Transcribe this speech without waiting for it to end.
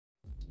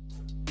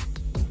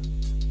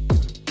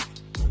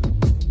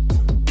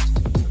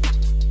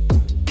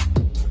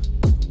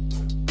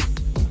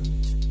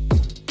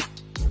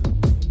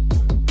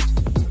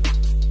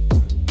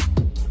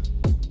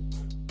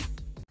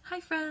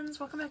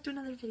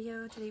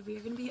video. Today we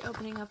are going to be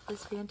opening up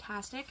this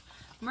fantastic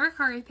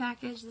Mercari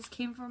package. This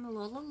came from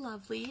Lola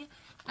Lovely.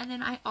 And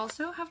then I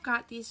also have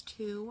got these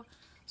two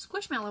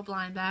Squishmallow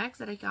blind bags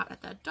that I got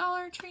at the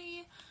Dollar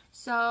Tree.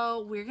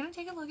 So we're going to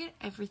take a look at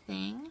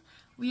everything.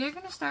 We are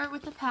going to start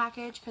with the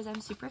package because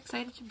I'm super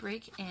excited to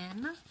break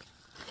in.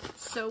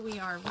 So we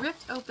are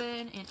ripped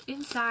open, and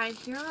inside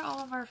here are all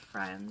of our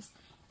friends.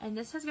 And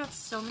this has got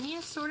so many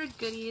assorted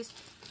goodies.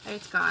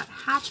 It's got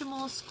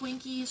Hatchimals,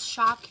 Squinkies,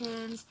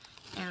 Shopkins,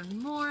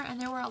 and more. And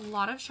there were a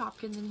lot of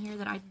Shopkins in here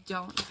that I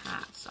don't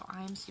have. So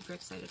I am super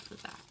excited for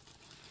that.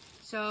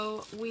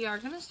 So we are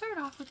going to start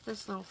off with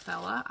this little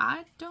fella.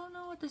 I don't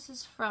know what this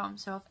is from.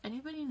 So if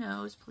anybody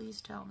knows,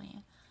 please tell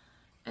me.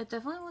 It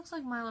definitely looks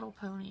like My Little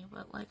Pony,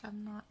 but like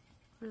I'm not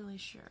really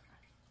sure.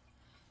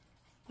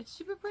 It's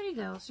super pretty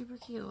though, super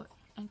cute,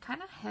 and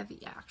kind of heavy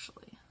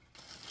actually.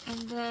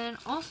 And then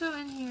also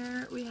in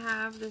here we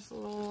have this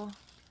little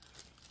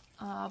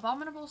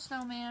abominable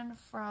snowman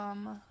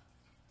from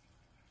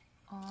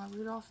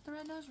Rudolph the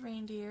Red-Nosed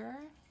Reindeer.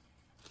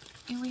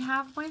 And we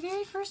have my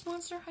very first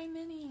Monster High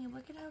Mini.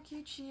 Look at how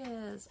cute she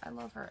is. I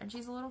love her. And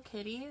she's a little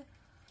kitty.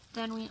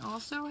 Then we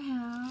also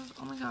have,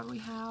 oh my god, we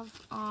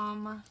have, oh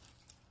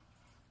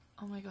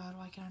my god,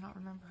 why can I not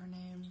remember her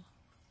name?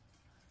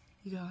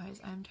 You guys,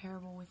 I'm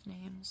terrible with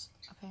names,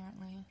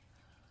 apparently.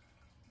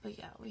 But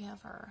yeah, we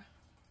have her.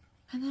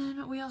 And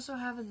then we also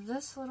have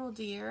this little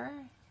deer.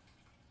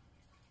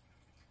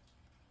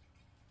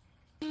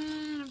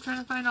 And I'm trying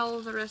to find all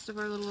of the rest of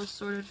our little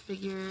assorted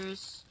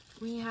figures.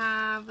 We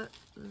have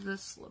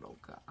this little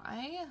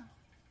guy.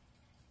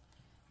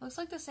 Looks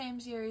like the same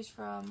series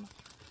from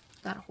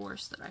that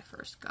horse that I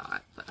first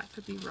got, but I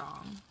could be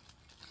wrong.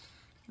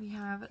 We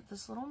have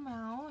this little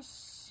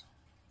mouse.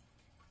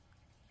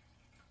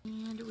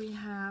 And we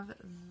have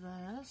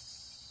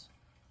this.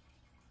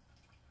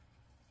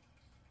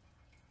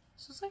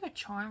 This is like a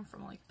charm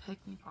from like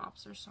Pick Me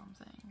Pops or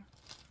something.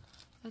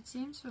 It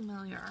seems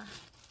familiar.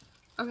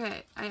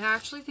 Okay, I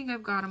actually think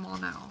I've got them all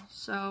now.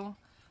 So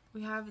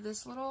we have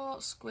this little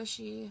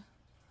squishy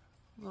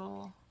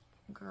little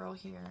girl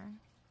here.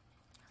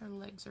 Her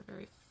legs are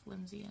very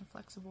flimsy and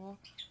flexible.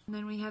 And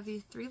then we have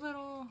these three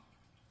little,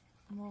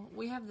 well,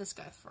 we have this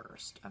guy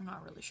first. I'm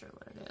not really sure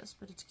what it is,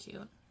 but it's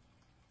cute.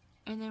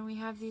 And then we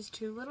have these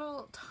two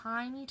little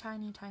tiny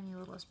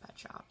littlest pet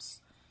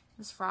shops.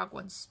 This frog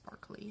one's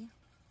sparkly.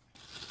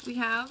 We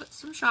have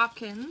some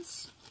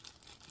Shopkins.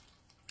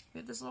 We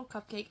have this little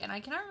cupcake, and I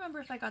cannot remember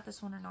if I got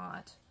this one or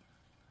not.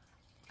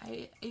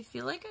 I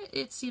feel like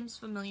it seems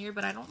familiar,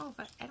 but I don't know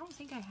if I don't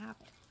think I have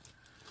it.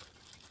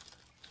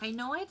 I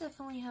know I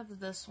definitely have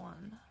this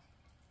one.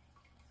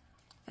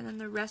 And then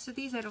the rest of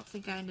these I don't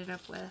think I ended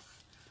up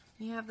with.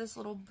 We have this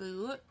little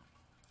boot.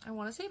 I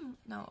want to say,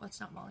 no, it's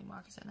not Molly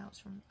Moccasin. That was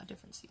from a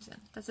different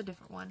season. That's a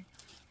different one.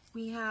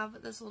 We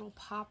have this little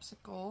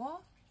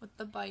popsicle with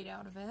the bite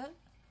out of it.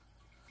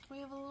 We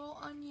have a little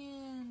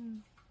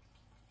onion.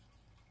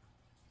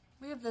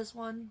 We have this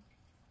one.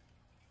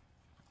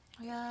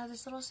 We got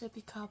this little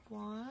sippy cup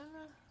one.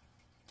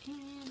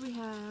 And we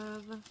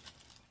have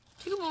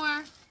two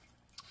more.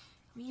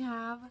 We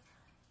have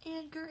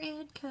Edgar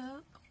and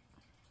Cup.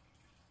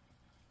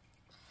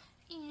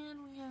 And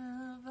we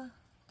have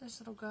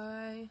this little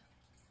guy.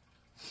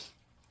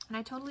 And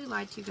I totally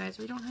lied to you guys.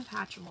 We don't have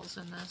Hatchimals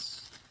in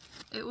this.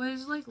 It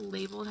was like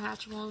labeled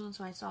Hatchimals, and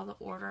so I saw the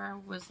order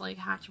was like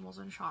Hatchimals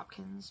and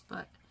Shopkins,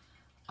 but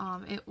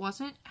it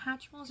wasn't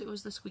Hatchimals, it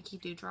was the Squeaky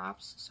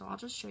Dewdrops. So I'll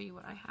just show you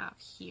what I have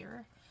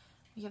here.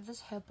 We have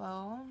this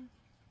hippo.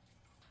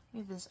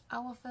 We have this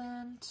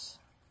elephant.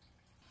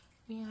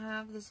 We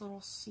have this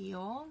little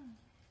seal.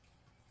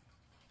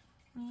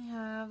 We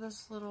have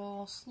this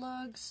little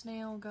slug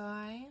snail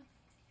guy.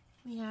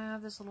 We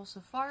have this little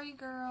safari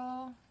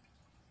girl.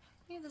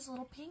 We have this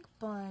little pink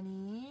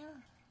bunny.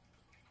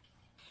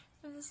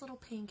 We have this little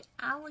pink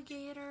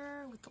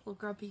alligator with the little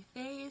grumpy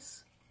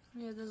face.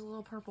 We have this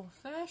little purple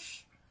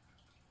fish.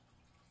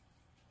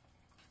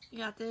 We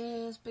got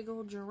this big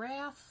old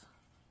giraffe.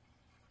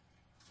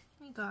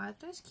 We got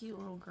this cute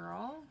little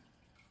girl.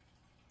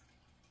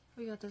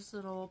 We got this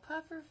little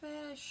puffer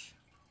fish.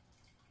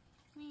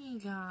 We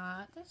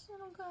got this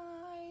little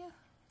guy.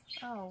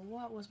 Oh,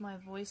 what was my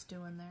voice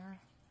doing there?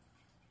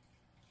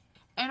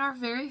 And our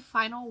very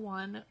final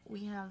one,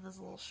 we have this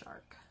little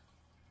shark.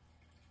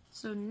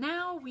 So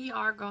now we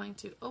are going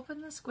to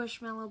open the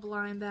Squishmallow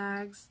blind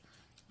bags.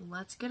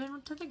 Let's get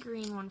into the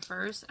green one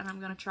first, and I'm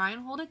going to try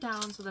and hold it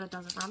down so that it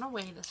doesn't run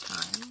away this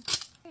time.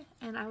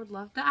 And I would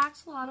love the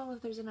axolotl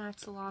if there's an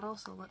axolotl,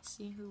 so let's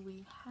see who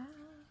we have.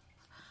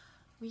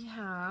 We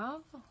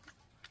have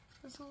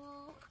this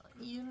little,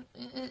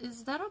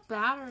 is that a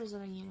bat or is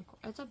it a unicorn?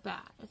 It's a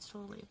bat. It's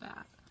totally a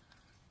bat.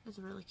 It's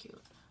really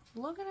cute.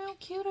 Look at how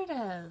cute it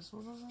is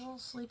with this little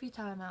sleepy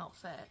time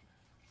outfit.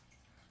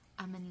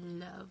 I'm in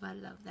love. I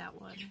love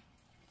that one.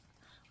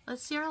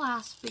 Let's see our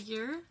last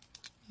figure.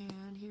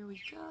 And here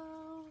we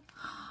go.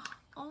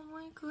 Oh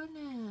my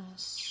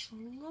goodness.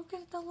 Look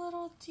at the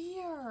little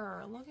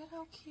deer. Look at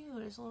how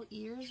cute. His little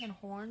ears and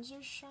horns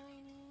are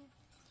shiny.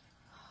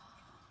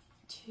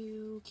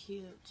 too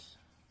cute.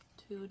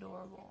 Too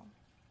adorable.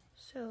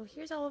 So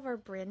here's all of our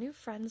brand new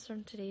friends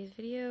from today's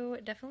video.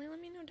 Definitely let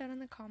me know down in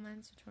the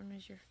comments which one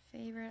was your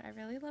favorite. I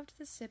really loved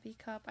the sippy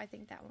cup. I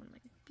think that one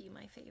might be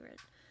my favorite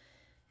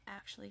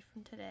actually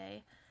from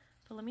today.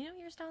 But let me know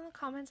yours down in the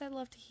comments. I'd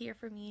love to hear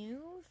from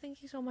you.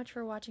 Thank you so much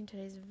for watching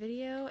today's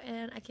video,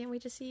 and I can't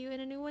wait to see you in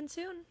a new one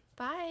soon.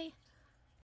 Bye!